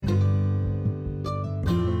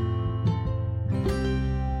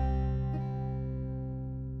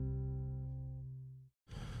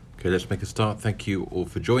Okay, let's make a start. Thank you all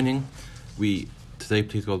for joining. Today,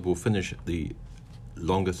 please God, will finish the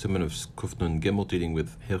longer sermon of Kufnun Gimel dealing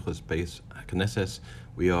with Hilchos Beis Knesses.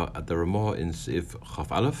 We are at the Ramah in Siv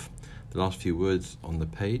Chaf Aleph. The last few words on the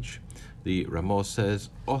page. The Ramah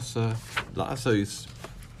says, "Osa la'asos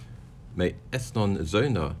me esnon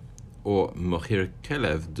zona or mochir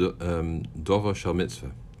kelev dover shal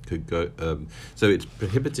mitzvah." So it's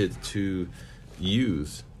prohibited to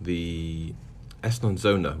use the esnon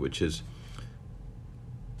zona, which is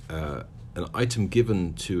an item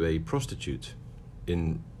given to a prostitute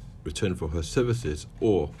in return for her services,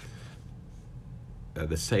 or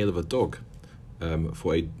the sale of a dog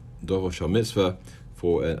for a dover shal mitzvah,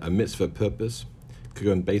 for a mitzvah purpose. Could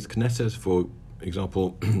go in Beis Knesses, for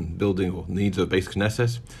example, building or needs of Beis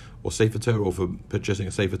Knesses, or Sefer Torah, or for purchasing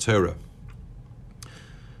a Sefer Torah.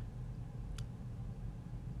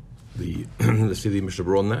 Let's see the Mishnah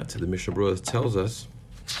Berurah on that. The Mishnah Berurah tells us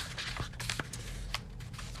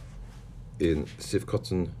in Siv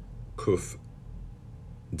Kotten Kuf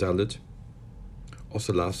Daled,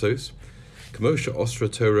 Osa Lasos, Kamosha Osra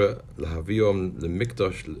Torah Lahaviom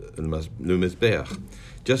Lemikdash Lumizbeach.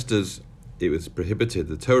 Just as it was prohibited,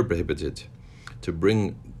 the Torah prohibited, to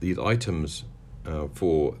bring these items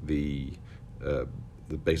for the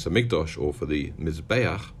Beis HaMikdash or for the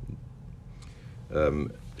Mizbeach,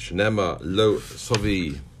 Shenema lo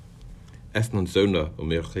sovi esnon zona or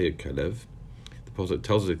me'achei kelev. The Pasuk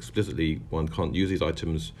tells us explicitly one can't use these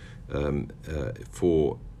items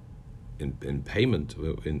for in payment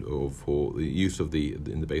or for the use of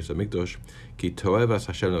in the Beis HaMikdash. Ki toevas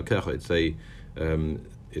Hashem lokecha.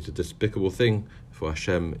 It's a despicable thing for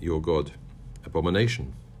Hashem your God,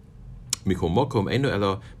 abomination. Mikol mokom eino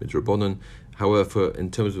ela midrabanan. However, in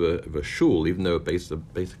terms of a shul, even though a Beis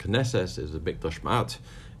Knesses is a mikdash ma'at,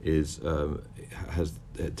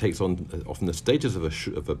 takes on often the status of the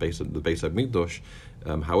Beis HaMikdash.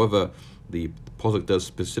 However, the posuk does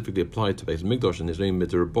specifically apply to Beis HaMikdash, and his name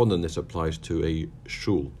midrabanan. This applies to a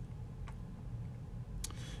shul.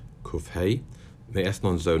 Kufhei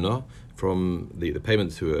me'esnon zona, from the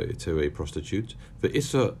payment to a prostitute.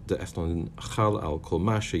 Ve'issa de esnon chal al kol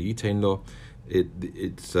ma she'yitein lo.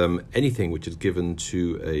 It's anything which is given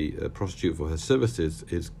to a prostitute for her services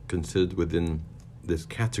is considered within this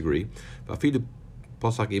category. Even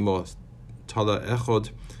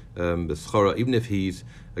if he's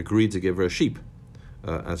agreed to give her a sheep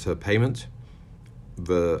as her payment,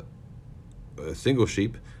 a single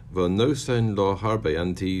sheep, and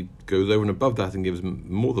he goes over and above that and gives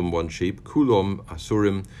more than one sheep, kulom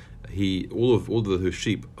asurim, all of his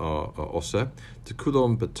sheep are osa. To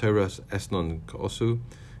kulom b'teras esnon ka'osu,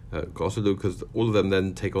 because all of them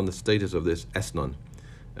then take on the status of this esnon,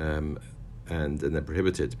 and they're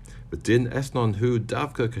prohibited. But din esnon hu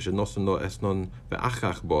davka kashenoson lo esnon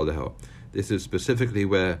ve'achach ba'aleha. This is specifically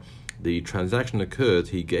where the transaction occurred.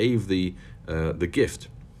 He gave the gift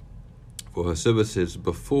for her services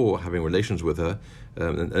before having relations with her,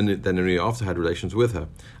 and then only after had relations with her.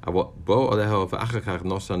 But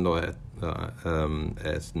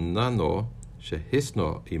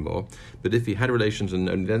if he had relations and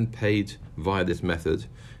only then paid via this method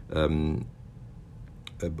of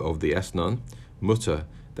the esnan mutter,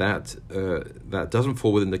 that doesn't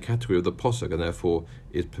fall within the category of the posuk, and therefore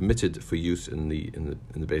is permitted for use in the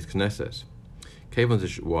Beis Knesses.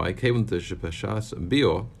 Why?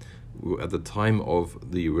 At the time of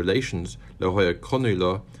the relations,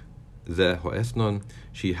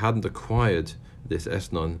 she hadn't acquired this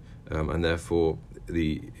esnon, and therefore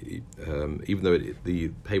even though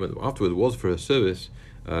the payment afterwards was for her service,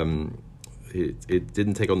 it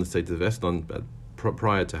didn't take on the status of esnon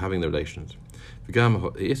prior to having the relations.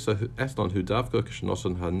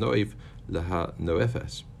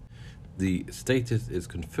 The status is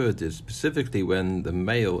conferred is specifically when the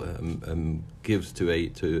male gives to a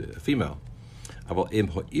female. But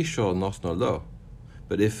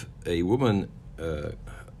if a woman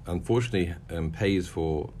unfortunately pays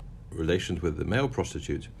for relations with the male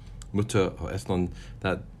prostitute, mutter or esnon,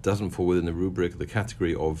 that doesn't fall within the rubric, the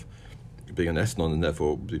category of being an esnon, and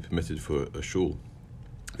therefore be permitted for a shul.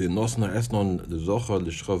 But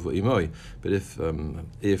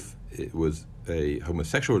if it was a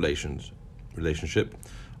homosexual relationship,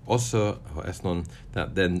 also esnon,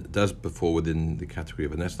 that then does fall within the category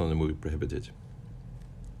of an esnon and will be prohibited.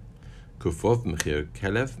 Kufov mechir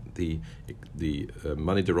kelev, the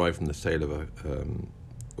money derived from the sale of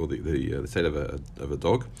the sale of a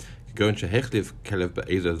dog. Go into hechliv kelev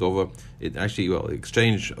be'ezer zover. It actually,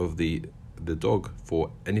 exchange of the dog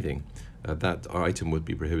for anything, that item would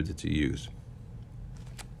be prohibited to use.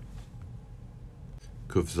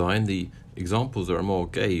 Kuf Zayin, the examples that Ramah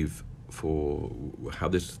gave for how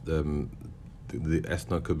this the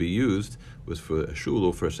Esna could be used was for a Shul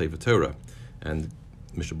or for a Sefer Torah. And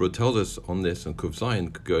Mishnah Berurah tells us on this, and Kuf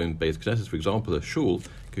Zayin could go in Beis Knesset, for example, a Shul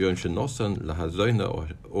could go in Shenosan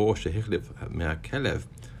Lahazona or Shehichlif Me'akelev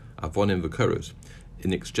Avonim V'Koros,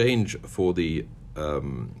 in exchange for the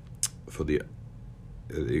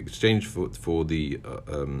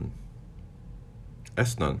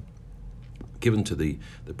Esnan given to the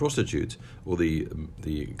prostitute, or the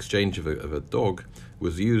exchange of a dog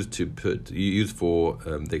was used for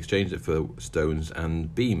they exchanged it for stones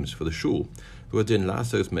and beams for the shul.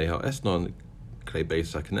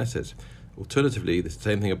 Alternatively, the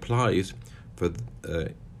same thing applies for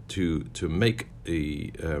to make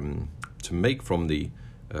from the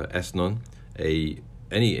esnon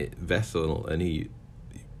any vessel, any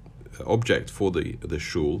object for the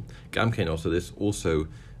shul. Gamkein also this also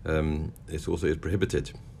is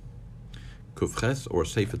prohibited. Kufches, or a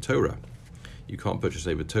Sefer Torah. You can't purchase a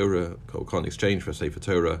Sefer Torah, or can't exchange for a Sefer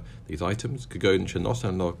Torah these items. Kagon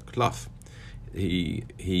shenosan lo klaf.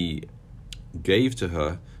 He gave to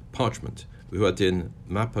her parchment. V'huadin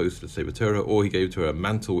mapos for Sefer Torah, or he gave to her a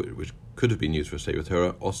mantle which could have been used for a Sefer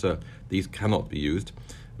Torah. Also, these cannot be used.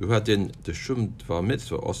 V'huadin deshum dvar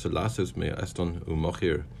mitzvah also lasos me eston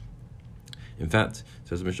u'mochir. In fact,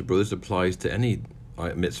 says the Mishnah Berurah, this applies to any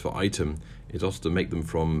mitzvah item. Is also to make them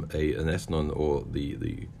from an esnon, or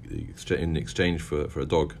in exchange for a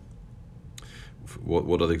dog.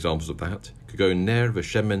 What are the examples of that? Could go ner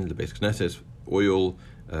v'shemen lebeis knesses, oil,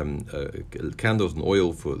 candles and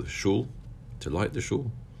oil for the shul, to light the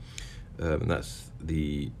shul, and that's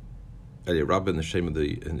the Eli Rabbah in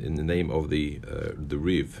the name of the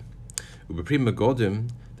Riv. The Prima Godim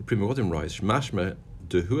writes Shmashma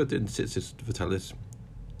dehuadin sitzis v'talis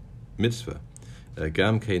mitzvah.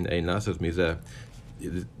 Gam kein ein lasos mizeh.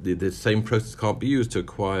 The same process can't be used to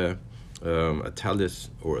acquire a talis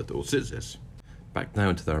or tzitzis. Back now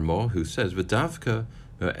into the Ramah, who says v'davka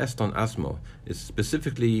esnon asmo is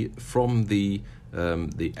specifically from the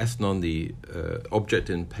esnon, the object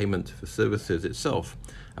in payment for services itself.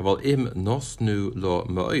 Aval im nosnu lo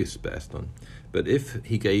ma'is be'esnon. But if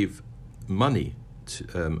he gave money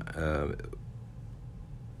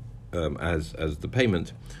as the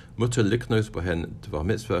payment, mutter liknos bohen dvar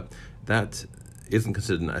mitzvah, that isn't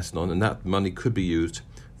considered an esnon, and that money could be used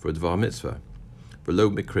for a dvar mitzvah. For lo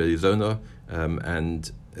mikre zona,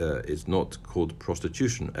 and it's not called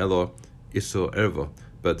prostitution. Elo isur erva,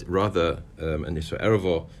 but rather an isur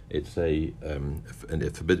erva, it's a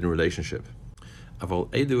forbidden relationship. Aval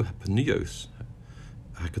edu hapnios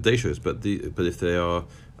hakadeshos, but if they are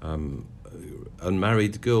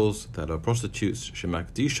unmarried girls that are prostitutes,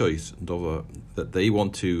 shemak dishois dover, that they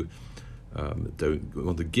want to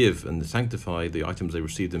give and sanctify the items they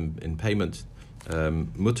received in payment,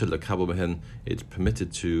 mutter lekabel mehen, it's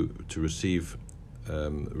permitted to receive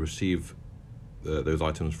those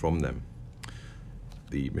items from them.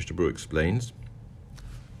 The Mishnah Berurah explains,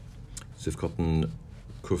 Sifkotten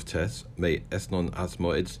Kuftes may esnon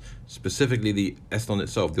asmo, it's specifically the esnon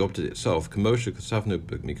itself, the object itself. Kamosha kasavnu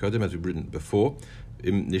mikodim, as we've written before,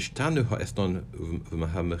 im nishtanu ha esnon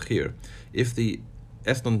v'mahamechir. If the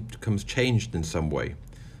esnon becomes changed in some way,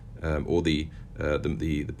 or the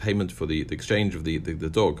payment for the exchange of the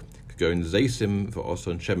dog could go in zeisim for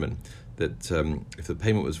oson shemen. That if the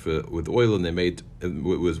payment was with oil and they made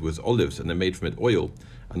was olives and they made from it oil,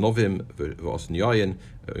 anovim v'oson yayin,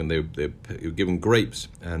 and they were given grapes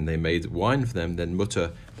and they made wine for them, then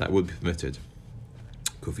mutter, that would be permitted.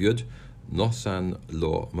 Kufyud nosan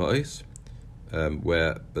lo ma'is,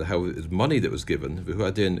 but how is money that was given,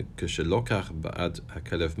 v'huadin kashelokach ba'ad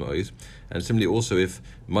hakelev ma'is, and similarly also if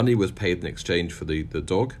money was paid in exchange for the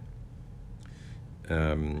dog,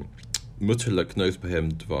 mutter leknos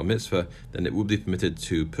behem dvar mitzvah, then it would be permitted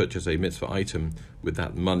to purchase a mitzvah item with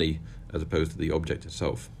that money as opposed to the object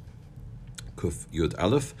itself. Kuf Yud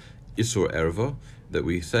Aleph, Isur Erva, that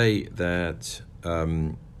we say that,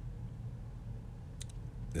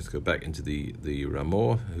 let's go back into the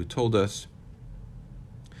Ramah, who told us,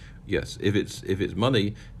 yes, if it's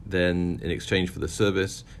money, then in exchange for the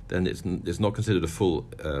service, then it's not considered a full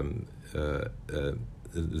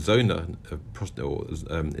zona,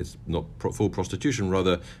 it's not full prostitution,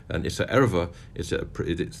 rather, and it's a erva, it's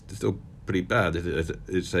still pretty bad.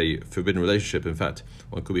 It's a forbidden relationship. In fact,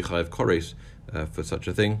 one could be chayav kores for such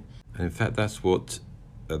a thing. And in fact, that's what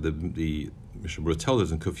the Mishnah Berurah tells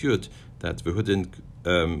us in Kuf Yud, that v'hudin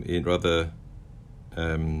in rather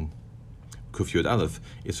Kuf Yud Aleph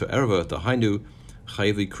is for erva the hainu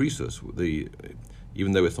chayavi krisos.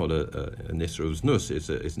 even though it's not an Isra of Znus, it's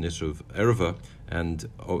an Isra of Erva, and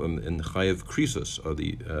in Chayev Krisus, or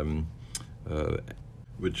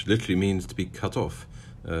which literally means to be cut off.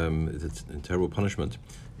 It's a terrible punishment.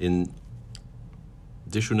 In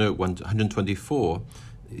Dishuna 124,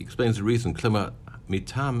 he explains the reason. Klema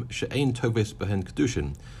mitam she'ein toves behen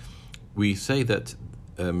kedushin. We say that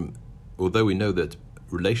although we know that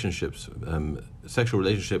relationships, sexual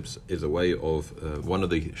relationships, is a way of one of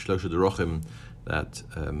the shlosha derachim that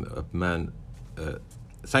a man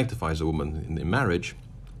sanctifies a woman in marriage,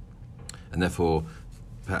 and therefore,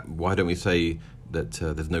 why don't we say that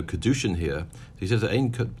there's no kedushin here? So he says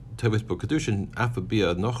ein toves bo kedushin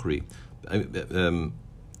afabia nochri,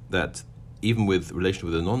 that even with relation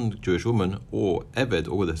with a non-Jewish woman or eved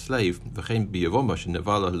or with a slave, v'chein biyavoma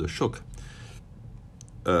shenevala l'shuk,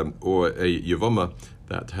 or a yavoma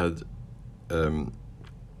that had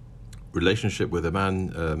relationship with a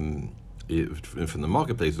man from the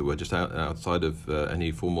marketplace, that were just outside of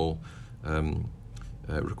any formal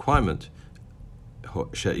requirement.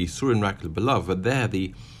 She'isurin rak lebelav, but there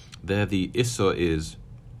the issur is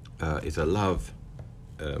a love.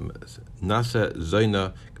 Nasa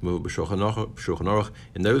zoina b'Shulchan Aruch.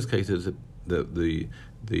 In those cases, the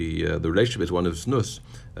relationship is one of znus,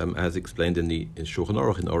 as explained in Shulchan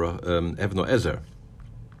Aruch in Evno Ezer.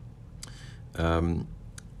 And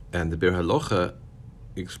the Bir Halacha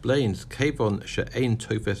explains Kevon she'ein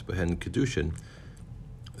tofes behen kedushin,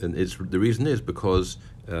 and the reason is because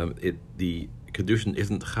the kedushin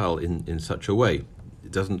isn't chal in such a way.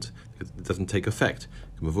 It doesn't take effect.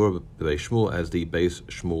 As the Beis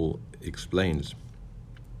Shmuel explains.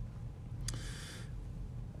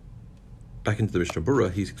 Back into the Mishnah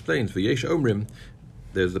Berurah, he explains, V'yesh omrim,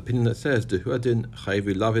 there's an opinion that says, Dehuadin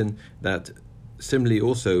chayvi lavin, that similarly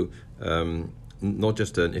also, not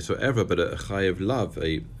just an isur ever, but a chayev lav,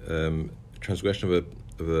 a transgression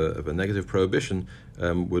of a negative prohibition,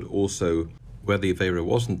 would also, where the avera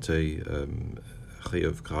wasn't a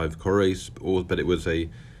chayev kores, but it was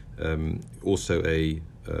also a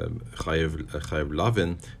chayev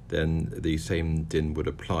lavin, then the same din would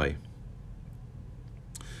apply.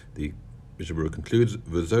 The Mishnah Berurah concludes,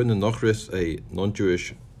 V'zona nochris, a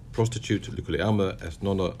non-Jewish prostitute, l'kulei alma,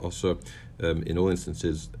 esnona also, in all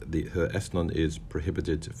instances, her esnon is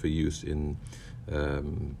prohibited for use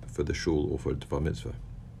for the shul or for the bar mitzvah.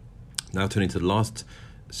 Now turning to the last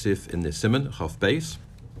sif in the simon, half base.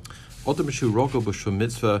 Odom shu rogel b'shum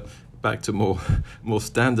mitzvah, back to more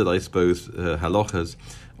standard, I suppose, halachas.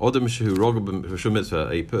 Odom shu rogel b'shum mitzvah,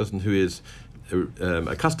 a person who is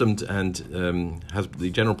accustomed and has the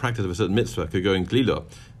general practice of a certain mitzvah, could go in glila,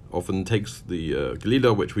 often takes the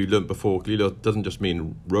glila, which we learned before. Glila doesn't just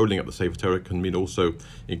mean rolling up the Sefer Torah, it can mean also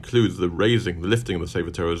includes the lifting of the Sefer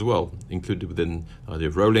Torah as well, included within the idea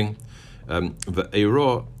of rolling.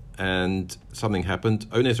 The and something happened,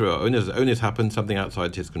 ones happened, something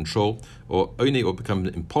outside his control, or become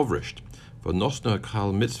impoverished. For nosno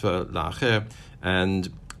kal mitzvah la'acher, and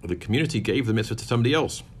the community gave the mitzvah to somebody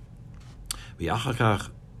else. And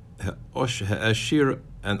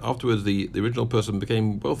afterwards the original person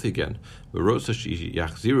became wealthy again. Wants the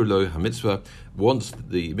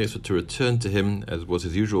mitzvah to return to him, as was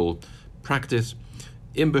his usual practice.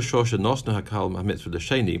 If at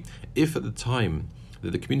the time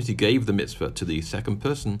that the community gave the mitzvah to the second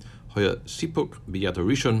person,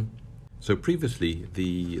 so previously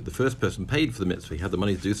the first person paid for the mitzvah, he had the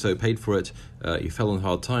money to do so, paid for it, he fell on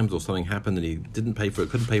hard times or something happened and he didn't pay for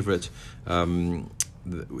it, couldn't pay for it,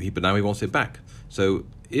 but now he wants it back. So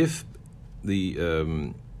if the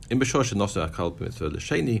so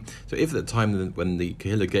if at the time when the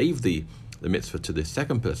Kehillah gave the mitzvah to the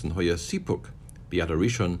second person,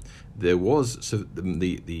 there was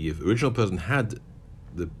the original person had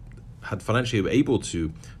financially able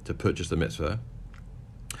to purchase the mitzvah,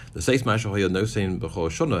 the seis mashal no sein b'chol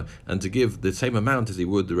shana, and to give the same amount as he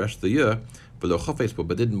would the rest of the year, but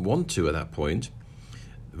didn't want to at that point.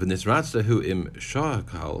 V'nisratzlehu im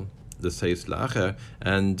shahakal, the seis la'acher,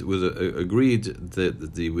 and was agreed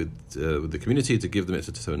with the community to give the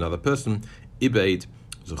mitzvah to another person. Ibeid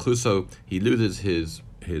zuchuso, he loses his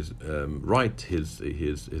right, his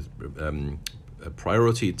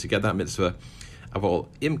priority to get that mitzvah. But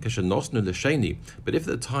if at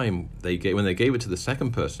the time when they gave it to the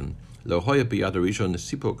second person, he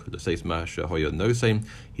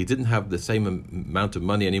didn't have the same amount of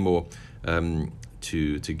money anymore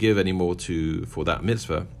to give anymore for that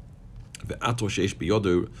mitzvah.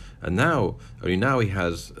 And only now he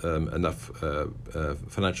has enough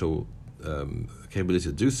financial capability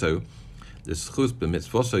to do so. The schus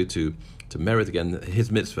b'mitzvah, to merit again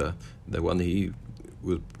his mitzvah, the one he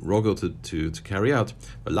rogel to carry out,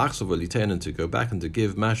 but lachsov and to go back and to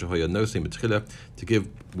give mashahoya no same to give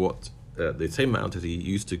what the same amount as he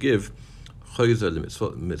used to give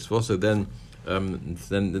mitzvah. So then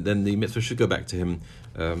the mitzvah should go back to him,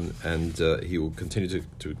 and he will continue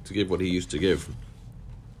to give what he used to give.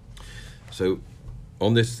 So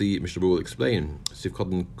on this, the Mishnah will explain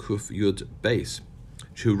Sivkotten Kuf Yud Beis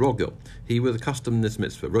Shu Rogel. He was accustomed in this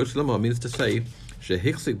mitzvah. Rosh Lamar means to say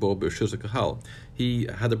Shehichsik Bo B'Shus Kahal. He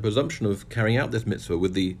had a presumption of carrying out this mitzvah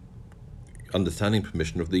with the understanding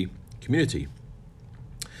permission of the community.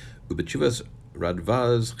 Ubechuvas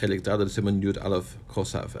Radvaz Chelik Dalad Simon Yud Aleph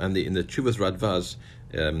Kosav, and in the Chuvas Radvaz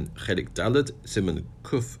Chelik Dalad Simon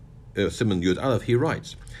Kuf Simon Yud Aleph, he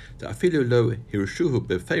writes that Afilu Lo Hirushuhu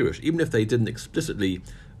Beferish, even if they didn't explicitly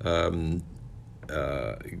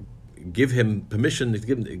give him permission,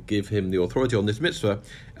 give him the authority on this mitzvah,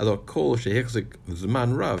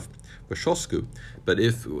 but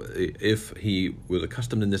if he was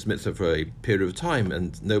accustomed in this mitzvah for a period of time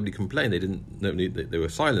and nobody complained, they were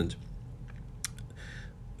silent,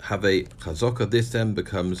 have a chazaka, this then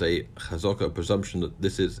becomes a chazaka, a presumption that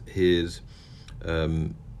this is his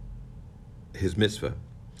mitzvah.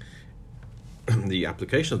 The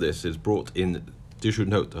application of this is brought in Dishud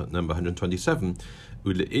note number 127.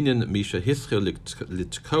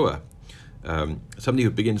 Somebody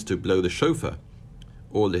who begins to blow the shofar,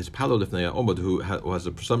 or his palol lifnei omud, who has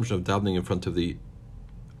a presumption of davening in front of the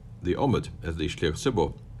omud as the shliach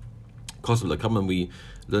tzibur. Kosav lakaman, we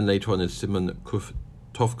learn later on in Simon Kuf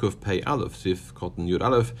Tov Kuf Pei Aleph Sif Kotten Yud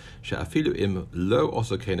Aleph she'afilu im lo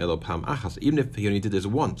also kein elo pam achas, even if he only did this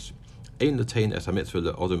once. Ein latein es mitzvah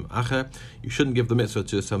le'odem acher, you shouldn't give the mitzvah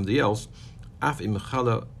to somebody else. Af im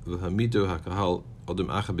chala v'hamidu hakahal odem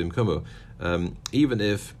acher bimkomo, even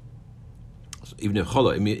if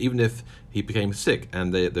he became sick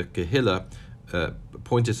and the kehillah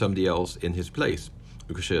appointed somebody else in his place.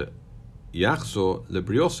 Because yachzor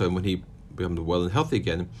lebrioso, when he becomes well and healthy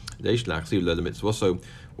again, so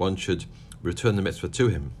one should return the mitzvah to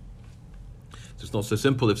him. So it's not so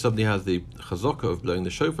simple if somebody has the chazaka of blowing the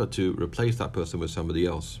shofar to replace that person with somebody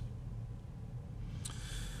else.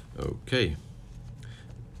 Okay.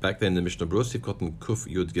 Back then, the Mishnah Berurah Sivkotten Kuf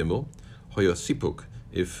Yud Gimel Hoya Sipuk,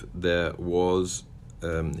 if there was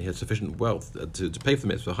he had sufficient wealth to pay for the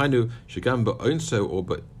mitzvah. Hainu Shigam Ba'onso or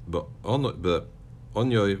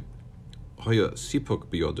Ba'onyo Hoya Sipuk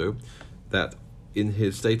Biyodo, that in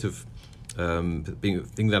his state of being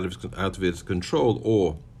things out of his control,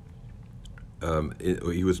 or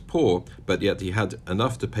he was poor, but yet he had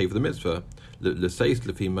enough to pay for the mitzvah, to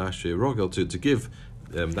give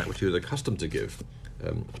that which he was accustomed to give,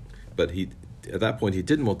 but at that point he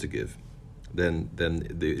didn't want to give, then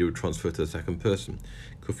it would transfer to the second person.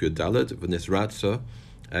 Kufir Dalad v'nisratza,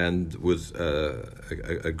 and was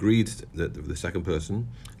agreed that the second person.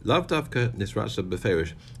 Lav davka nisratza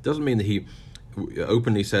beferish, doesn't mean that he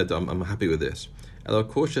openly said, I'm happy with this.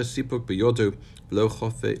 But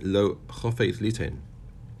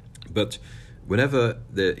whenever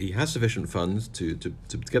he has sufficient funds to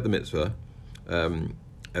get the mitzvah,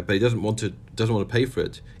 but he doesn't want to pay for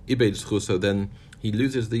it, so then he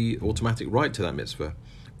loses the automatic right to that mitzvah.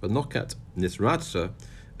 But not at nisratza,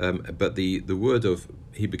 but the word of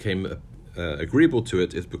he became agreeable to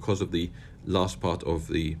it is because of the last part of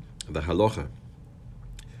the halacha.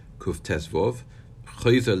 Kuf tesvov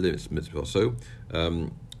chayzer mitzvah. So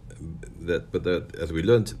as we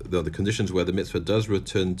learned, the conditions where the mitzvah does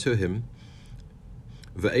return to him.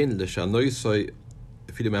 Ve'ein l'shanoisoi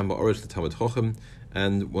filim amaoretz l'talmid chochem,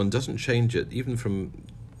 and one doesn't change it even from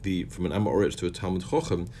an amaoretz to a talmid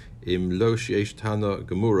chochem im lo sheyesh tana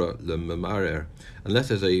gemura lemamarer, unless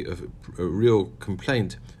there's a real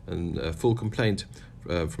complaint and a full complaint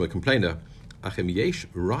from a complainer. Achem yesh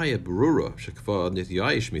raya berura shekvar nit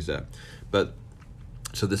yayish mizeh. But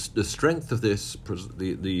so the strength of this,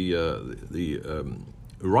 the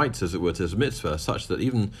rights, as it were, to this mitzvah, such that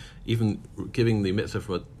even giving the mitzvah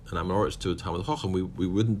from an Amoritz to a Talmud Chacham, we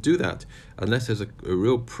wouldn't do that unless there's a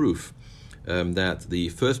real proof that the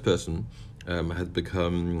first person had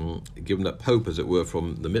become given up hope, as it were,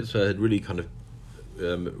 from the mitzvah, had really kind of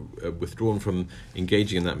withdrawn from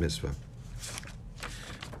engaging in that mitzvah.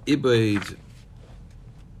 Ibaid.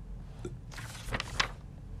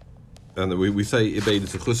 And we say Ibaid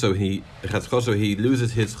is a chuso, he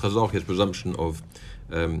loses his chazak, his presumption of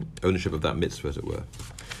ownership of that mitzvah, as it were.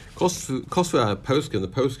 Kosva poskim, the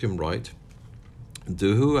poskim write,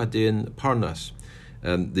 Duhu adin parnas,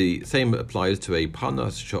 and the same applies to a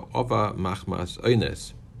parnas she'ova machmas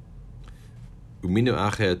oines, uminu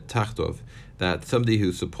acher tachtov, that somebody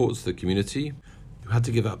who supports the community, who had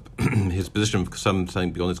to give up his position for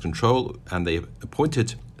something beyond his control, and they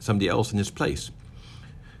appointed somebody else in his place.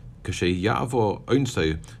 When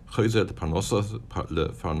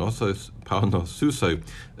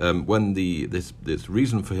this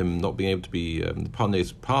reason for him not being able to be the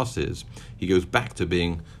parnes passes, he goes back to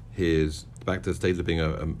being back to the state of being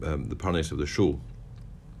the parnes of the shul.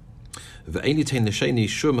 You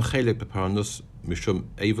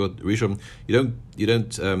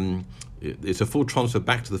don't. It's a full transfer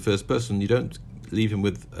back to the first person. You don't leave him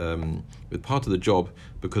with part of the job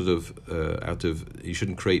because of you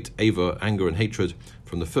shouldn't create anger and hatred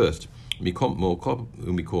from the first. You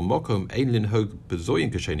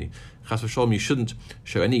shouldn't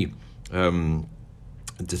show any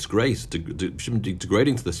disgrace. Shouldn't be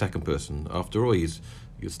degrading to the second person. After all, he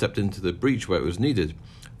stepped into the breach where it was needed.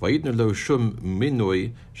 And you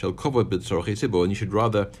should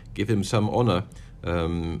rather give him some honor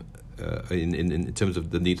in terms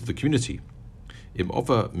of the needs of the community. If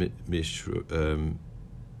though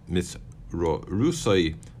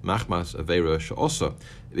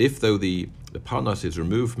the parnas is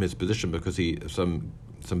removed from his position because he some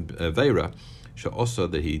aveira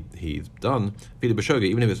that he's done,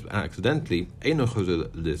 even if it's accidentally, he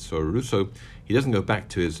doesn't go back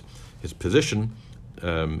to his position,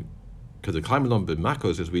 because the climb along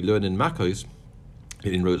Makos, as we learn in Makos,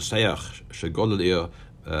 in Rotseach Shegolir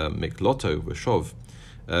Mikloto Veshov,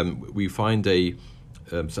 we find a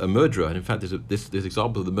murderer, and in fact this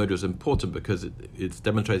example of the murderer is important because it's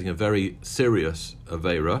demonstrating a very serious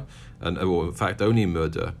aveira, or in fact only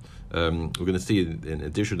murder. We're going to see in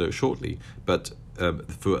addition to it shortly, but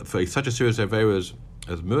for such a serious aveira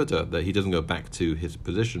as murder, that he doesn't go back to his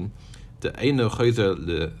position. He doesn't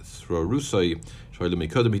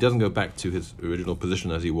go back to his original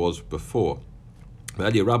position as he was before. The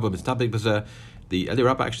Eli Rabbah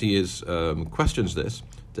actually questions this.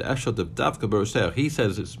 He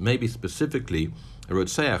says it's maybe specifically a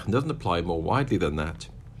Rotseach and doesn't apply more widely than that.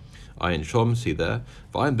 Ayin Shom, see there.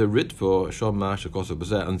 And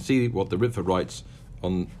see what the Ritva writes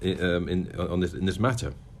on this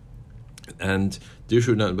matter. And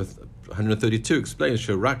Dirshu 132 explains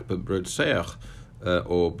Sharak Rotseach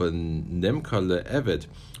or Benemka le'eved,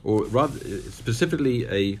 or rather specifically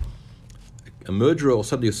a murderer or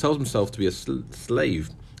somebody who sells himself to be a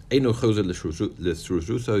slave. Eino chozer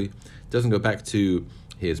l'sruso, doesn't go back to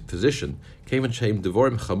his position. They're really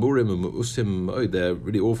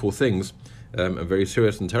awful things, and very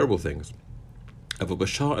serious and terrible things. But a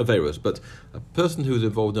person who's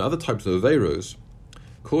involved in other types of averos,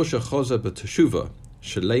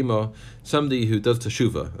 somebody who does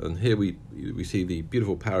teshuvah, and here we see the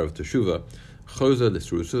beautiful power of teshuvah.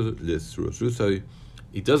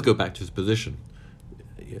 He does go back to his position.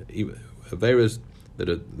 Averos that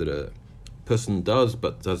a person does,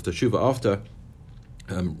 but does teshuvah after,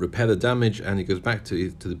 repair the damage, and he goes back to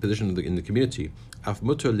the position in the community.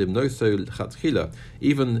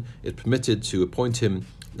 Even it's permitted to appoint him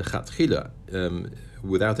lechatchila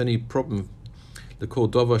without any problem. The call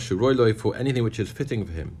dova shuroiloi for anything which is fitting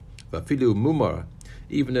for him. Vafilu mumar,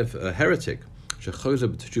 even if a heretic shechozer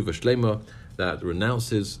b'teshuva shlema, that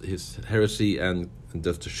renounces his heresy and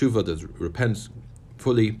does teshuvah, repents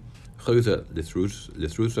fully, chozer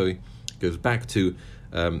lisruso, goes back to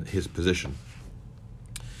his position.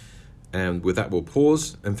 And with that, we'll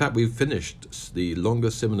pause. In fact, we've finished the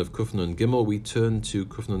longer simon of Kufnan Gimel. We turn to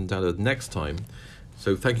Kufnan Daled next time.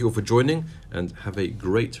 So thank you all for joining, and have a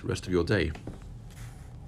great rest of your day.